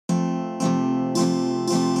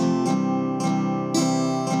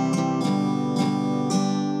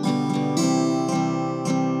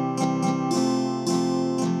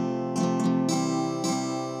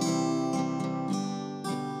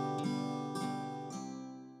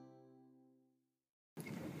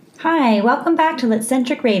Hi, welcome back to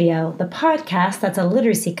Litcentric Radio, the podcast that's a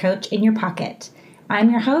literacy coach in your pocket.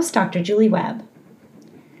 I'm your host, Dr. Julie Webb.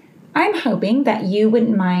 I'm hoping that you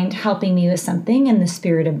wouldn't mind helping me with something in the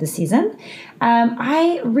spirit of the season.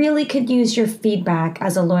 I really could use your feedback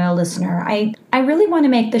as a loyal listener. I really want to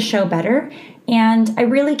make the show better, and I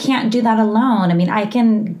really can't do that alone. I mean, I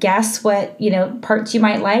can guess what, parts you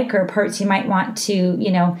might like or parts you might want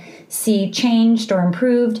to, see changed or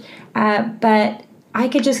improved, but I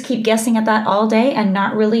could just keep guessing at that all day and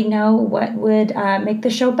not really know what would make the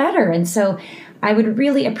show better. And so I would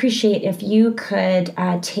really appreciate if you could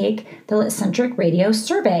take the Litcentric Radio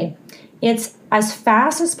survey. It's as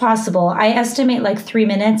fast as possible. I estimate like 3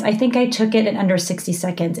 minutes. I think I took it in under 60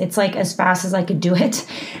 seconds. It's like as fast as I could do it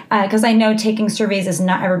because I know taking surveys is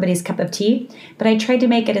not everybody's cup of tea, but I tried to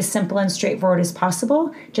make it as simple and straightforward as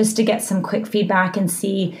possible just to get some quick feedback and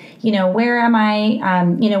see, where am I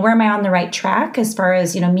on the right track as far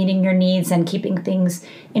as, meeting your needs and keeping things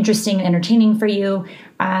interesting and entertaining for you.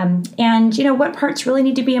 And what parts really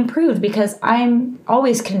need to be improved, because I'm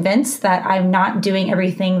always convinced that I'm not doing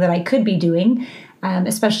everything that I could be doing,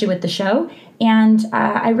 especially with the show. And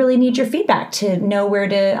I really need your feedback to know where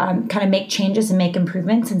to kind of make changes and make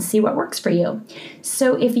improvements and see what works for you.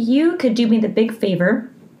 So if you could do me the big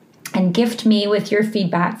favor and gift me with your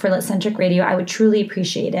feedback for Litcentric Radio, I would truly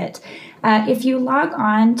appreciate it. If you log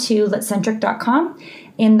on to litcentric.com,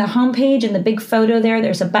 in the homepage, in the big photo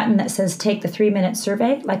there's a button that says take the 3-minute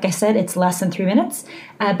survey. Like I said, it's less than 3 minutes,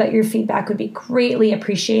 but your feedback would be greatly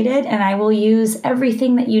appreciated. And I will use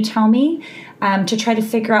everything that you tell me to try to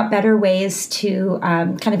figure out better ways to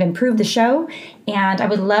kind of improve the show. And I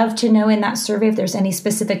would love to know in that survey if there's any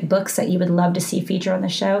specific books that you would love to see featured on the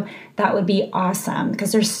show. That would be awesome,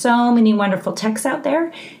 because there's so many wonderful texts out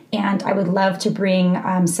there. And I would love to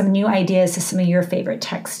bring some new ideas to some of your favorite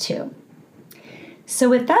texts too. So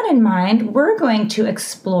with that in mind, we're going to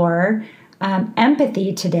explore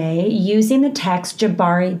empathy today using the text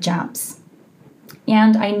Jabari Jumps.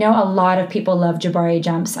 And I know a lot of people love Jabari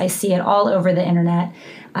Jumps. I see it all over the internet.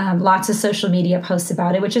 Lots of social media posts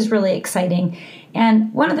about it, which is really exciting.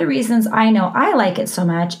 And one of the reasons I know I like it so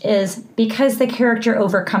much is because the character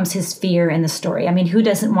overcomes his fear in the story. I mean, who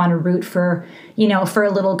doesn't want to root for a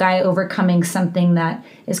little guy overcoming something that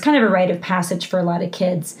is kind of a rite of passage for a lot of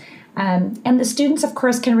kids? And the students, of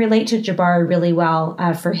course, can relate to Jabari really well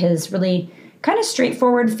for his really kind of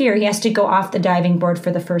straightforward fear. He has to go off the diving board for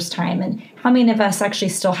the first time. And how many of us actually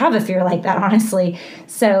still have a fear like that, honestly?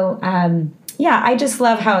 So, I just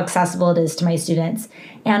love how accessible it is to my students.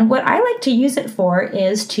 And what I like to use it for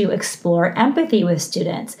is to explore empathy with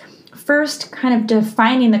students. First, kind of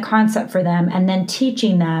defining the concept for them and then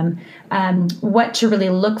teaching them what to really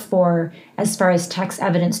look for as far as text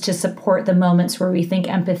evidence to support the moments where we think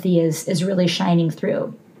empathy is really shining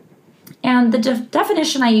through. And the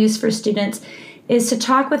definition I use for students is to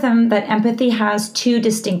talk with them that empathy has two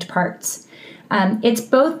distinct parts.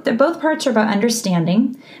 Both parts are about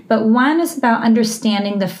understanding, but one is about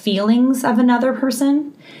understanding the feelings of another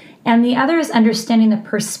person, and the other is understanding the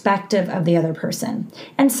perspective of the other person.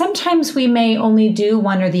 And sometimes we may only do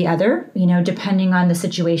one or the other, depending on the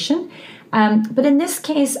situation. But in this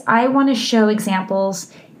case, I want to show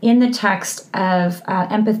examples in the text of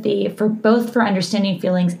empathy for understanding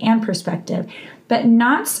feelings and perspective, but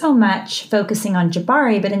not so much focusing on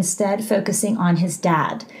Jabari, but instead focusing on his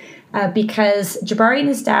dad. Because Jabari and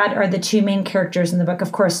his dad are the two main characters in the book.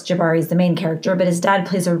 Of course, Jabari is the main character, but his dad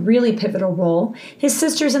plays a really pivotal role. His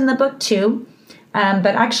sister's in the book too, but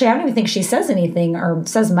actually I don't even think she says anything or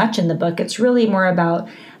says much in the book. It's really more about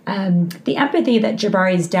the empathy that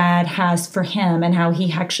Jabari's dad has for him and how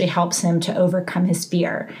he actually helps him to overcome his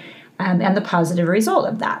fear and the positive result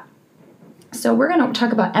of that. So we're going to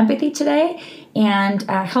talk about empathy today and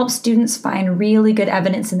help students find really good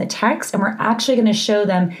evidence in the text. And we're actually going to show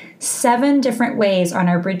them 7 different ways on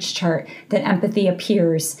our bridge chart that empathy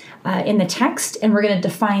appears in the text. And we're going to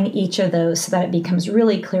define each of those so that it becomes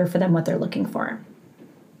really clear for them what they're looking for.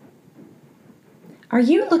 Are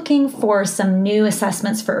you looking for some new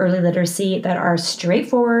assessments for early literacy that are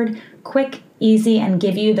straightforward, quick, easy, and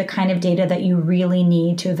give you the kind of data that you really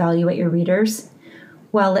need to evaluate your readers?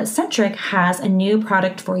 Well, Litcentric has a new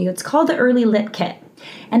product for you. It's called the Early Lit Kit,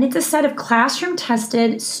 and it's a set of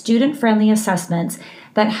classroom-tested, student-friendly assessments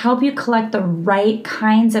that help you collect the right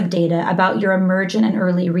kinds of data about your emergent and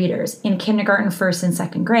early readers in kindergarten, first, and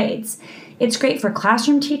second grades. It's great for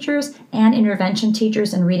classroom teachers and intervention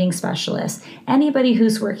teachers and reading specialists, anybody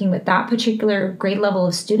who's working with that particular grade level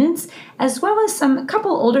of students, as well as a couple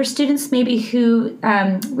older students maybe who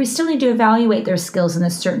we still need to evaluate their skills in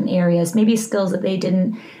certain areas, maybe skills that they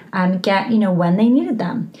didn't get, when they needed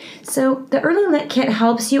them. So the Early Lit Kit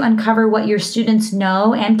helps you uncover what your students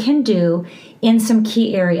know and can do in some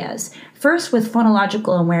key areas. First, with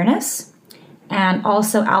phonological awareness, and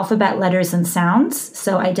also alphabet letters and sounds,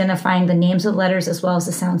 so identifying the names of letters as well as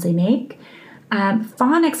the sounds they make.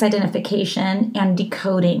 Phonics identification and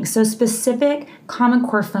decoding, so specific Common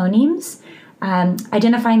Core phonemes,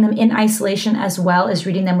 identifying them in isolation as well as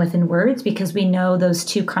reading them within words, because we know those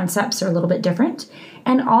two concepts are a little bit different.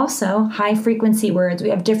 And also high frequency words.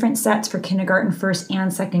 We have different sets for kindergarten, first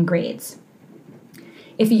and second grades.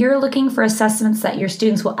 If you're looking for assessments that your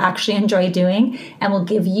students will actually enjoy doing and will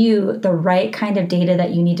give you the right kind of data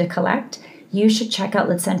that you need to collect, you should check out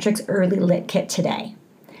Litcentric's Early Lit Kit today.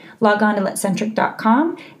 Log on to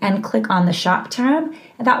litcentric.com and click on the Shop tab.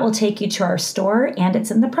 That will take you to our store, and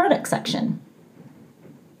it's in the product section.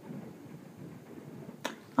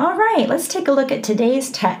 All right, let's take a look at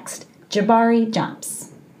today's text. Jabari jumps.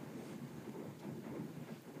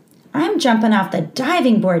 "I'm jumping off the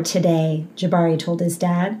diving board today," Jabari told his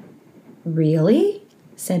dad. "Really?"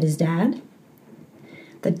 said his dad.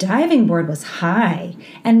 The diving board was high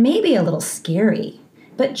and maybe a little scary,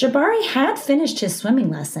 but Jabari had finished his swimming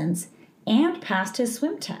lessons and passed his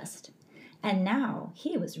swim test, and now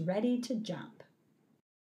he was ready to jump.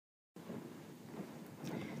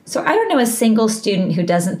 So I don't know a single student who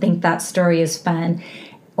doesn't think that story is fun,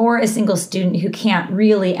 or a single student who can't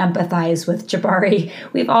really empathize with Jabari.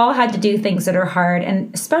 We've all had to do things that are hard, and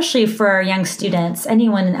especially for our young students,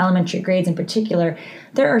 anyone in elementary grades in particular,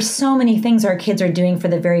 there are so many things our kids are doing for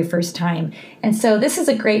the very first time. And so this is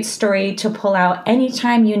a great story to pull out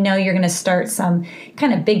anytime you know you're going to start some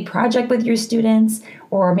kind of big project with your students,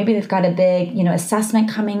 or maybe they've got a big, assessment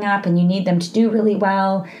coming up and you need them to do really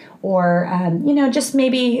well. Or, just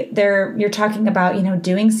maybe you're talking about,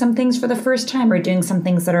 doing some things for the first time or doing some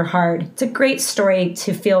things that are hard. It's a great story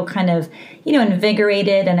to feel kind of,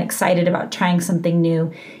 invigorated and excited about trying something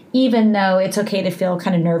new, even though it's okay to feel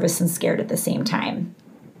kind of nervous and scared at the same time.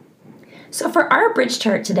 So for our bridge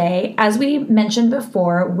chart today, as we mentioned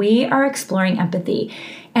before, we are exploring empathy.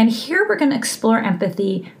 And here we're going to explore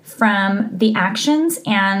empathy from the actions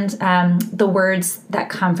and the words that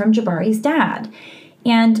come from Jabari's dad.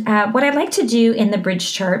 And what I'd like to do in the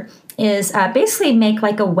bridge chart is basically make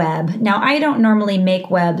like a web. Now, I don't normally make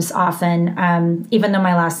webs often, even though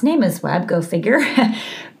my last name is Webb, go figure.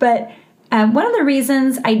 But one of the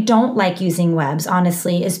reasons I don't like using webs,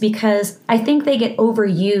 honestly, is because I think they get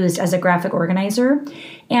overused as a graphic organizer.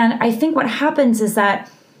 And I think what happens is that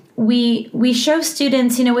we show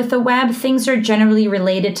students, with the web, things are generally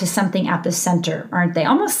related to something at the center, aren't they?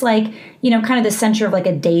 Almost like, kind of the center of like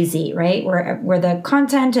a daisy, right? Where the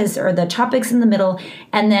content is, or the topics in the middle,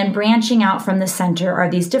 and then branching out from the center are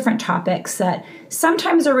these different topics that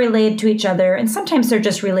sometimes are related to each other, and sometimes they're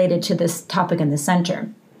just related to this topic in the center.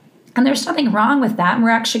 And there's nothing wrong with that, and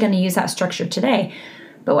we're actually going to use that structure today.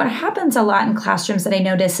 But what happens a lot in classrooms that I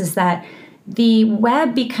notice is that the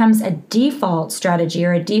web becomes a default strategy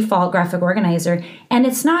or a default graphic organizer, and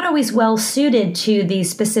it's not always well suited to the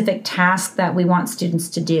specific task that we want students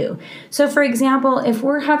to do. So for example, if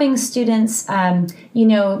we're having students,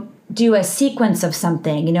 do a sequence of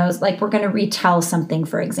something, it's like we're going to retell something,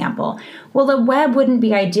 for example. Well, the web wouldn't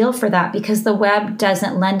be ideal for that because the web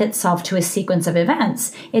doesn't lend itself to a sequence of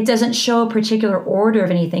events. It doesn't show a particular order of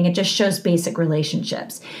anything. It just shows basic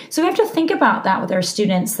relationships. So we have to think about that with our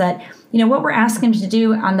students, that what we're asking them to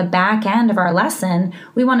do on the back end of our lesson,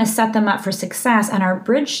 we want to set them up for success. And our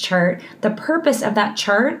bridge chart, the purpose of that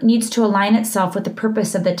chart needs to align itself with the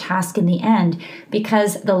purpose of the task in the end,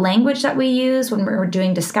 because the language that we use when we're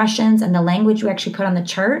doing discussions and the language we actually put on the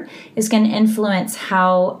chart is going to influence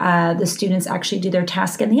how the students actually do their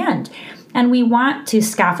task in the end. And we want to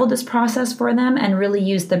scaffold this process for them and really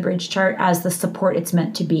use the bridge chart as the support it's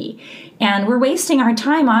meant to be. And we're wasting our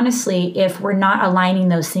time, honestly, if we're not aligning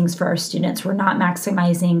those things for our students. We're not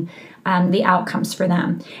maximizing the outcomes for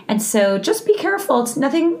them. And so just be careful. It's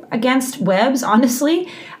nothing against webs, honestly,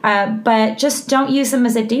 but just don't use them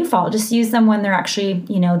as a default. Just use them when they're actually,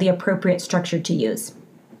 the appropriate structure to use.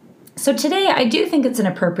 So today, I do think it's an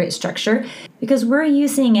appropriate structure because we're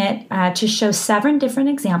using it to show 7 different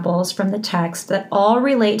examples from the text that all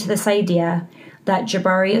relate to this idea that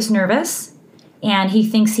Jabari is nervous and he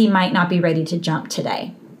thinks he might not be ready to jump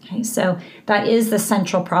today. Okay, so that is the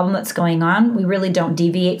central problem that's going on. We really don't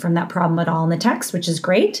deviate from that problem at all in the text, which is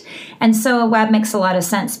great. And so a web makes a lot of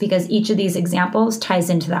sense because each of these examples ties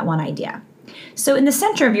into that one idea. So in the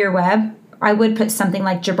center of your web, I would put something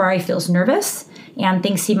like Jabari feels nervous and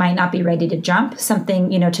thinks he might not be ready to jump, something,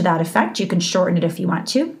 to that effect. You can shorten it if you want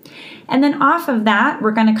to. And then off of that,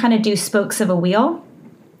 we're going to kind of do spokes of a wheel.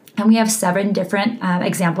 And we have 7 different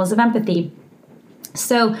examples of empathy.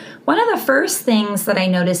 So one of the first things that I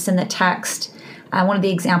noticed in the text, one of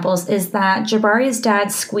the examples, is that Jabari's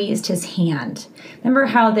dad squeezed his hand. Remember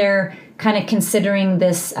how they're kind of considering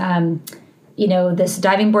this, this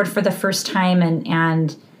diving board for the first time,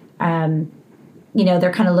 and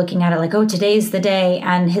they're kind of looking at it like, oh, today's the day,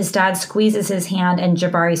 and his dad squeezes his hand and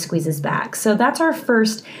Jabari squeezes back. So that's our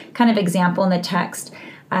first kind of example in the text.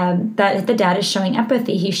 That the dad is showing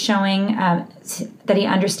empathy. He's showing that he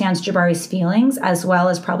understands Jabari's feelings as well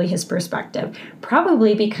as probably his perspective.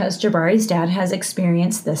 Probably because Jabari's dad has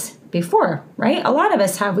experienced this before, right? A lot of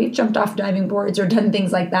us have. We've jumped off diving boards or done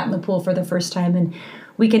things like that in the pool for the first time, and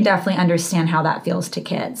we can definitely understand how that feels to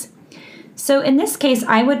kids. So in this case,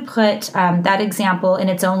 I would put that example in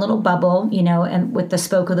its own little bubble, and with the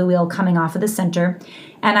spoke of the wheel coming off of the center.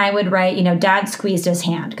 And I would write, dad squeezed his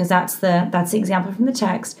hand, because that's the example from the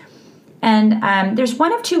text. And there's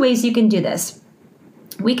one of 2 ways you can do this.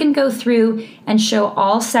 We can go through and show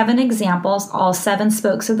all 7 examples, all 7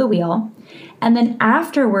 spokes of the wheel. And then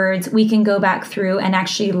afterwards, we can go back through and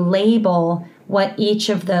actually label what each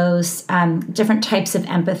of those different types of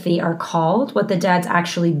empathy are called, what the dad's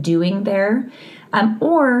actually doing there.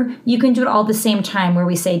 Or you can do it all at the same time where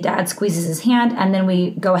we say dad squeezes his hand and then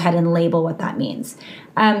we go ahead and label what that means.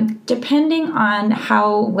 Depending on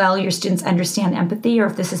how well your students understand empathy, or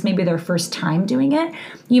if this is maybe their first time doing it,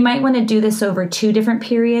 you might want to do this over 2 different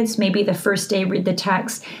periods. Maybe the first day read the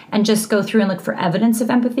text and just go through and look for evidence of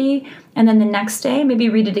empathy. And then the next day maybe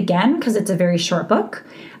read it again because it's a very short book.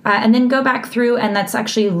 And then go back through and let's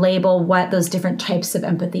actually label what those different types of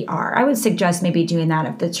empathy are. I would suggest maybe doing that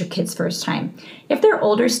if that's your kid's first time. If they're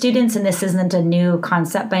older students and this isn't a new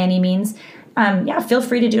concept by any means, feel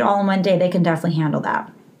free to do it all in one day. They can definitely handle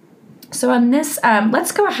that. So on this,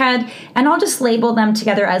 let's go ahead and I'll just label them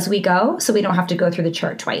together as we go so we don't have to go through the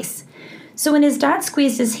chart twice. So when his dad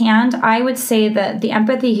squeezed his hand, I would say that the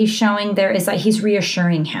empathy he's showing there is that he's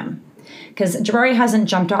reassuring him, because Jabari hasn't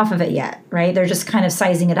jumped off of it yet, right? They're just kind of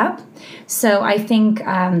sizing it up. So I think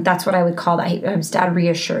that's what I would call that. His dad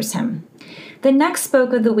reassures him. The next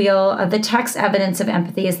spoke of the wheel of the text evidence of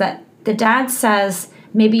empathy is that the dad says,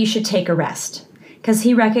 maybe you should take a rest, because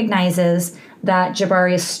he recognizes that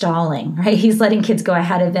Jabari is stalling, right? He's letting kids go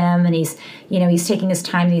ahead of him, and he's taking his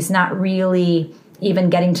time, and he's not really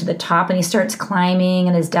even getting to the top, and he starts climbing,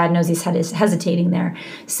 and his dad knows he's hesitating there.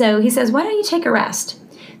 So he says, why don't you take a rest?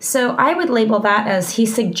 So I would label that as he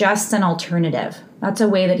suggests an alternative. That's a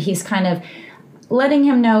way that he's kind of letting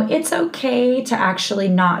him know it's okay to actually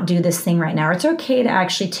not do this thing right now, or it's okay to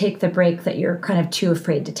actually take the break that you're kind of too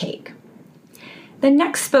afraid to take. The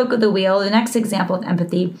next spoke of the wheel, the next example of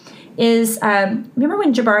empathy is, remember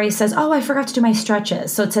when Jabari says, oh, I forgot to do my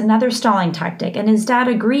stretches. So it's another stalling tactic. And his dad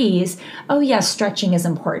agrees, oh, yes, stretching is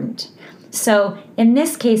important. So in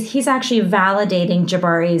this case, he's actually validating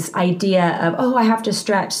Jabari's idea of, oh, I have to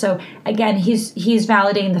stretch. So again, he's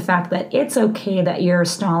validating the fact that it's okay that you're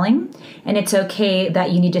stalling, and it's okay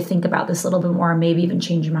that you need to think about this a little bit more, and maybe even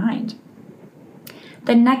change your mind.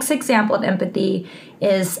 The next example of empathy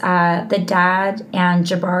is the dad and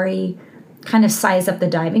Jabari kind of size up the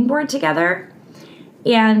diving board together.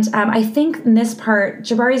 And I think in this part,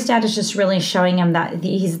 Jabari's dad is just really showing him that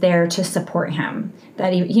he's there to support him.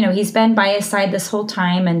 That he's been by his side this whole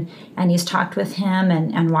time, and he's talked with him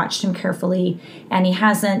and watched him carefully, and he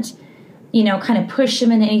hasn't, kind of pushed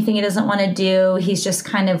him into anything he doesn't want to do. He's just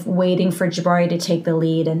kind of waiting for Jabari to take the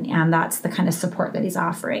lead, and that's the kind of support that he's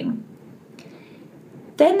offering.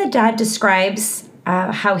 Then the dad describes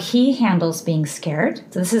how he handles being scared.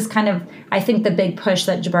 So this is kind of, I think, the big push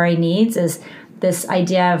that Jabari needs is this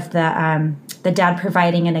idea of the dad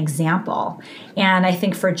providing an example. And I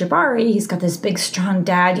think for Jabari, he's got this big, strong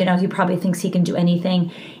dad. He probably thinks he can do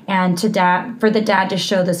anything. And for the dad to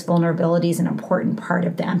show this vulnerability is an important part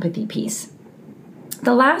of the empathy piece.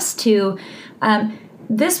 The last 2,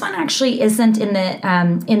 this one actually isn't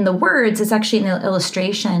in the words. It's actually in the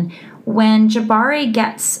illustration. When Jabari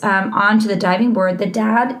gets onto the diving board, the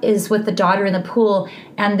dad is with the daughter in the pool,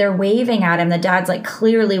 and they're waving at him. The dad's like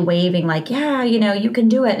clearly waving, like, yeah, you can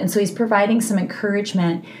do it. And so he's providing some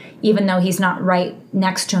encouragement, even though he's not right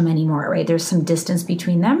next to him anymore, right? There's some distance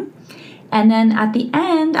between them. And then at the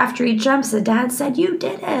end, after he jumps, the dad said, "You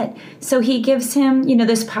did it." So he gives him,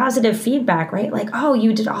 this positive feedback, right? Like, "Oh,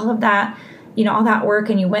 you did all of that, all that work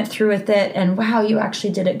and you went through with it. And wow, you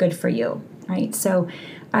actually did it. Good for you." Right? So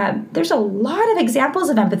there's a lot of examples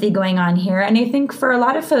of empathy going on here. And I think for a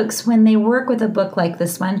lot of folks, when they work with a book like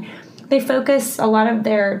this one, they focus a lot of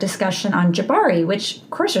their discussion on Jabari, which, of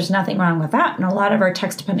course, there's nothing wrong with that. And a lot of our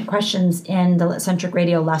text-dependent questions in the Lit-Centric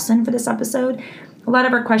Radio lesson for this episode, a lot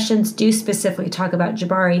of our questions do specifically talk about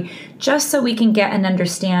Jabari, just so we can get an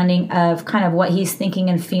understanding of kind of what he's thinking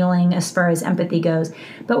and feeling as far as empathy goes.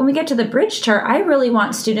 But when we get to the bridge chart, I really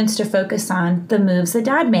want students to focus on the moves the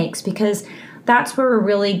dad makes, because that's where we're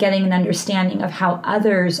really getting an understanding of how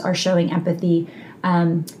others are showing empathy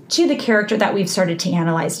to the character that we've started to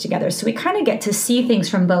analyze together. So we kind of get to see things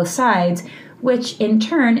from both sides, which in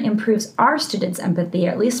turn improves our students' empathy,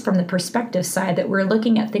 at least from the perspective side, that we're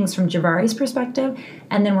looking at things from Jabari's perspective,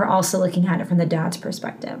 and then we're also looking at it from the dad's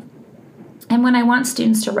perspective. And when I want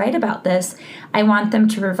students to write about this, I want them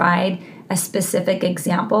to provide a specific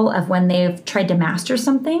example of when they've tried to master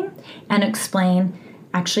something and explain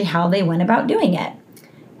actually how they went about doing it.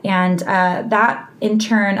 And that in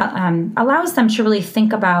turn allows them to really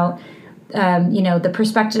think about the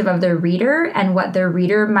perspective of their reader and what their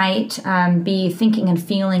reader might be thinking and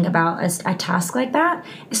feeling about a task like that,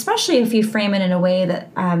 especially if you frame it in a way that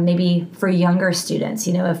maybe for younger students,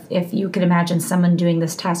 if you could imagine someone doing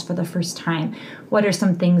this task for the first time, what are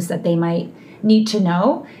some things that they might need to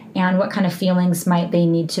know, and what kind of feelings might they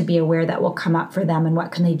need to be aware that will come up for them, and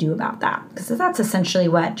what can they do about that? Because that's essentially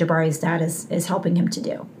what Jabari's dad is helping him to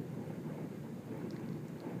do.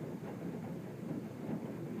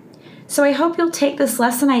 So I hope you'll take this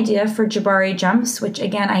lesson idea for Jabari Jumps, which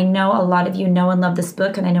again, I know a lot of you know and love this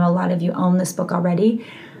book, and I know a lot of you own this book already.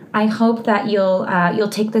 I hope that you'll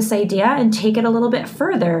take this idea and take it a little bit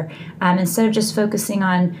further. Instead of just focusing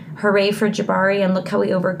on hooray for Jabari and look how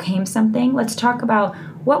he overcame something, let's talk about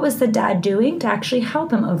what was the dad doing to actually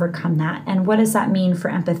help him overcome that, and what does that mean for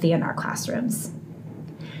empathy in our classrooms.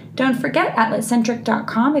 Don't forget, at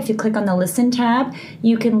litcentric.com, if you click on the Listen tab,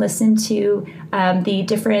 you can listen to the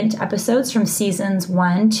different episodes from Seasons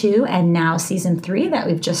 1, 2, and now Season 3 that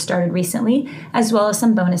we've just started recently, as well as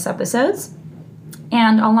some bonus episodes.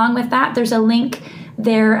 And along with that, there's a link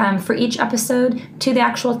there for each episode to the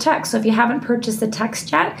actual text. So if you haven't purchased the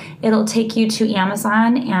text yet, it'll take you to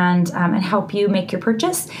Amazon and help you make your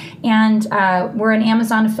purchase. And we're an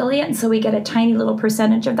Amazon affiliate, so we get a tiny little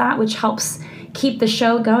percentage of that, which helps keep the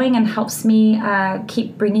show going and helps me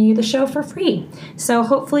keep bringing you the show for free. So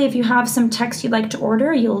hopefully if you have some text you'd like to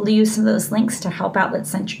order, you'll use some of those links to help out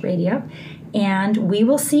Lit-Centric Radio. And we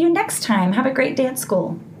will see you next time. Have a great day at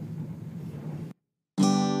school.